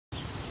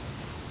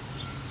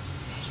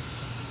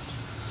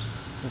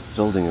That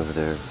building over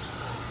there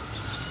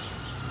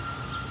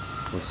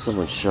was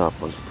someone's shop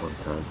once upon a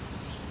time.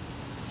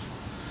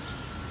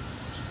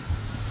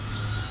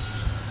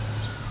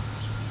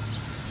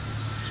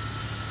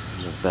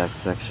 In the back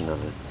section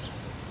of it,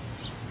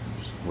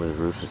 where the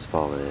roof has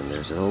fallen in,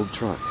 there's an old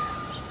truck.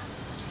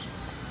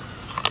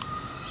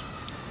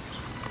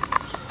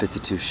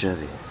 52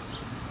 Chevy.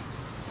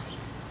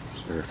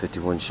 Or a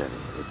 51 Chevy.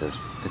 It's a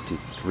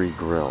 53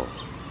 grill.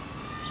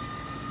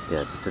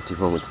 Yeah, it's a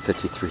 51 with a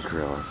 53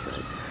 grill, that's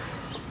right.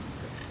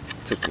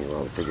 It took me a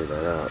while to figure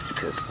that out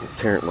because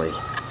apparently,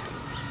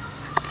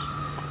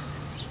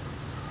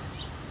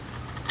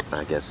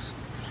 I guess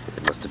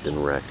it must have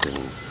been wrecked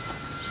and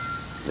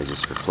they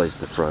just replaced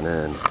the front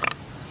end. It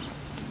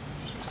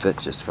fit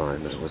just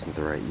fine, but it wasn't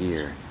the right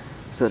year.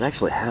 So it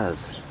actually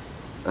has,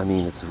 I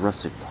mean, it's a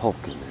rusted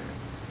Hulk in there.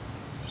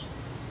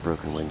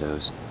 Broken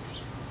windows.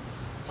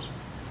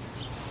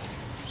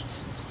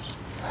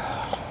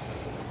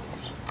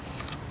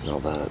 And all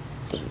that.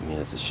 I mean,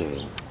 it's a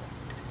shame.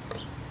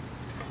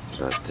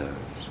 But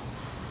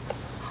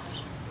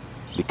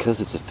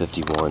because it's a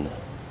 51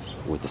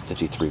 with the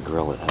 53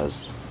 grill, it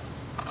has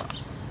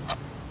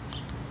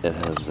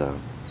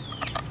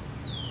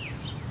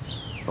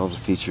all the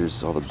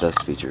features, all the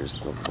best features,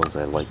 the ones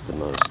I like the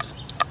most.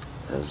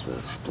 It has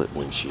the split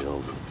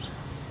windshield, and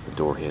the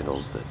door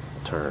handles that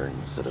turn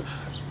instead of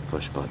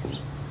push button,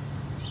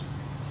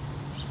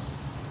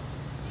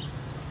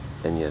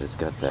 and yet it's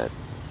got that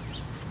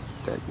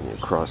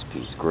cross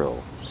piece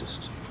grill,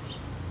 just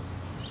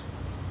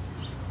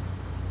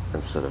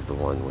instead of the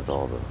one with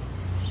all the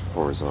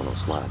horizontal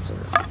slats in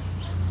it.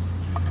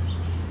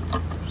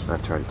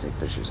 I've tried to take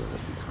pictures of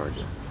it. It's hard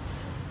to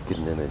get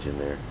an image in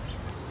there.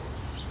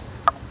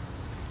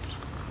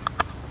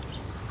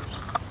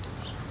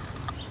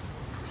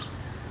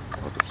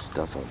 All this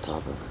stuff on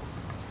top of it.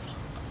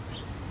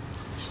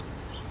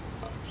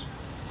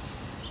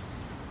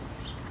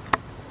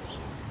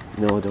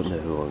 No, I don't know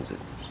who owns it.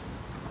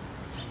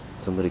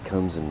 Somebody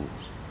comes and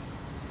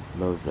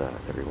mows that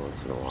every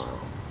once in a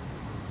while.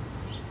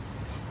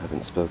 I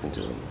haven't spoken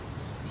to them.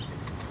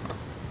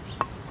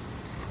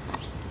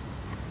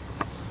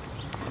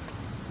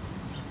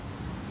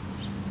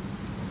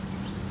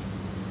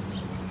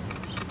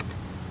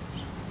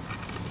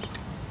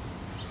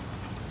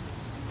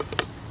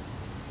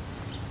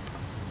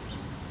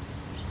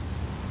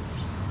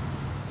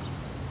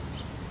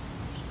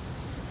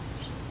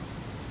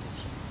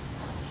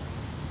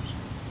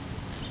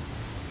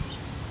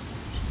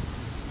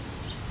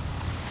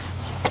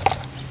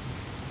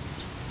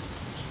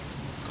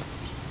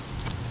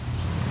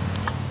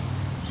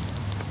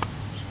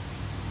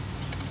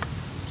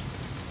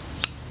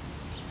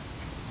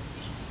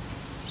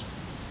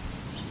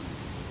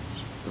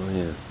 Oh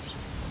yeah.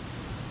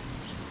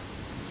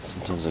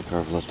 Sometimes I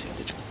carve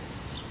left-handed.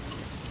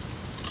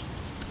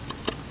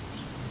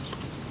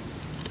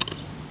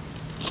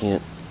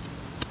 Can't.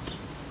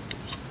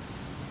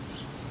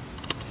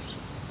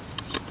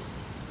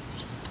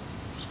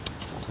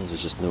 Sometimes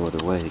there's just no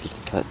other way to get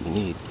the cut you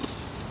need.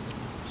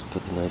 Just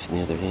put the knife in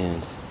the other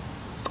hand.